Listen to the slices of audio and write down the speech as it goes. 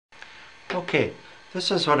Okay, this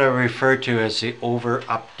is what I refer to as the over,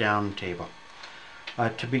 up, down table.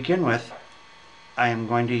 To begin with, I am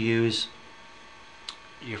going to use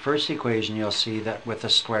your first equation. You'll see that with a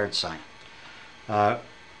squared sign.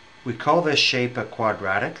 We call this shape a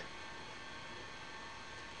quadratic,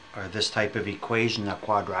 or this type of equation a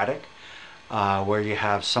quadratic, where you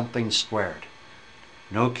have something squared.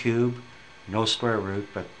 No cube, no square root,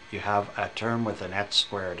 but you have a term with an x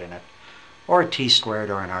squared in it, or a t squared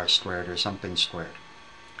or an r squared or something squared.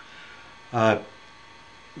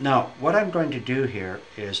 Now, what I'm going to do here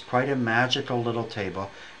is quite a magical little table.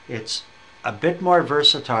 It's a bit more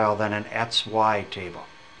versatile than an xy table.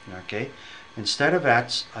 Okay, instead of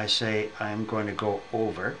x, I say I'm going to go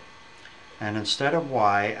over, and instead of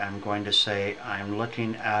y, I'm going to say I'm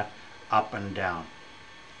looking at up and down.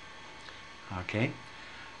 Okay,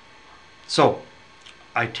 so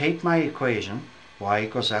I take my equation, y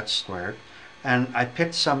equals x squared, and I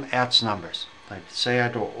pick some x numbers. Like say I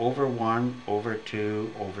go over 1, over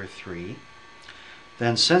 2, over 3.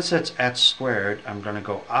 Then since it's x squared, I'm going to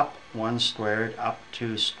go up 1 squared, up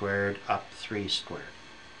 2 squared, up 3 squared.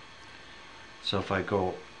 So if I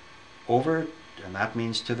go over, and that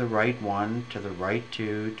means to the right 1, to the right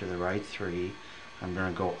 2, to the right 3, I'm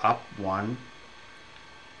going to go up 1,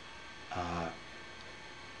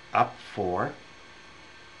 up 4,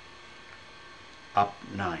 up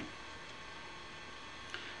 9.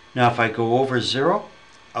 Now if I go over 0,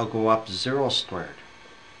 I'll go up 0 squared,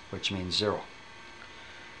 which means 0.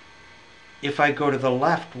 If I go to the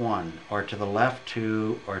left 1, or to the left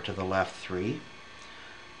 2, or to the left 3,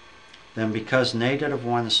 then because negative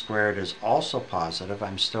 1 squared is also positive,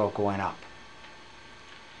 I'm still going up.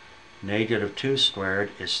 Negative 2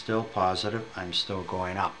 squared is still positive, I'm still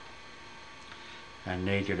going up. And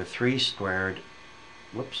negative 3 squared,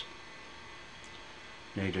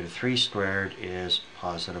 negative 3 squared is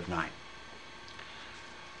positive 9.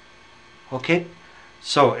 Okay,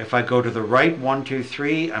 so if I go to the right 1, 2,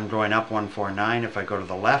 3, I'm going up 1, 4, 9. If I go to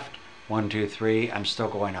the left 1, 2, 3, I'm still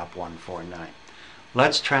going up 1, 4, 9.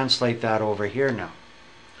 Let's translate that over here now.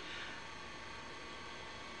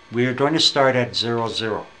 We are going to start at 0,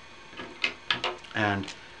 0. And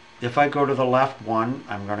if I go to the left 1,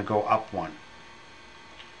 I'm going to go up 1.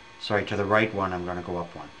 Sorry, to the right 1, I'm going to go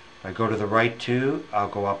up 1. If I go to the right 2, I'll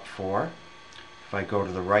go up 4. If I go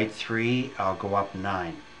to the right 3, I'll go up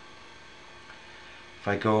 9. If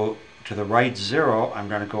I go to the right 0, I'm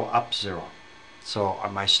going to go up 0. So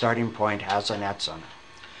my starting point has an x on it.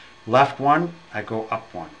 Left 1, I go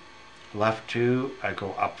up 1. Left 2, I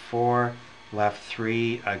go up 4. Left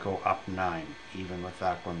 3, I go up 9, even with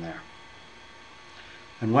that one there.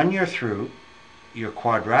 And when you're through, your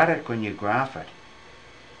quadratic, when you graph it,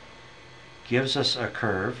 gives us a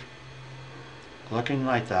curve looking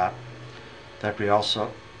like that we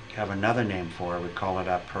also have another name for. We call it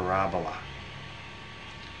a parabola.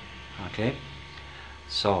 Okay,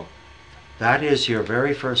 so that is your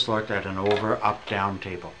very first look at an over, up, down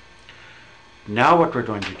table. Now what we're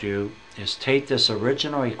going to do is take this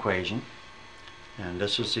original equation, and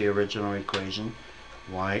this is the original equation,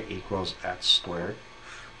 y equals x squared,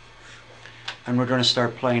 and we're going to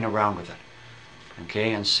start playing around with it.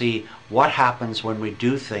 Okay, and see what happens when we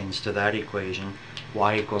do things to that equation,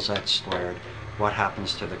 y equals x squared, what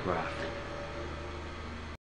happens to the graph.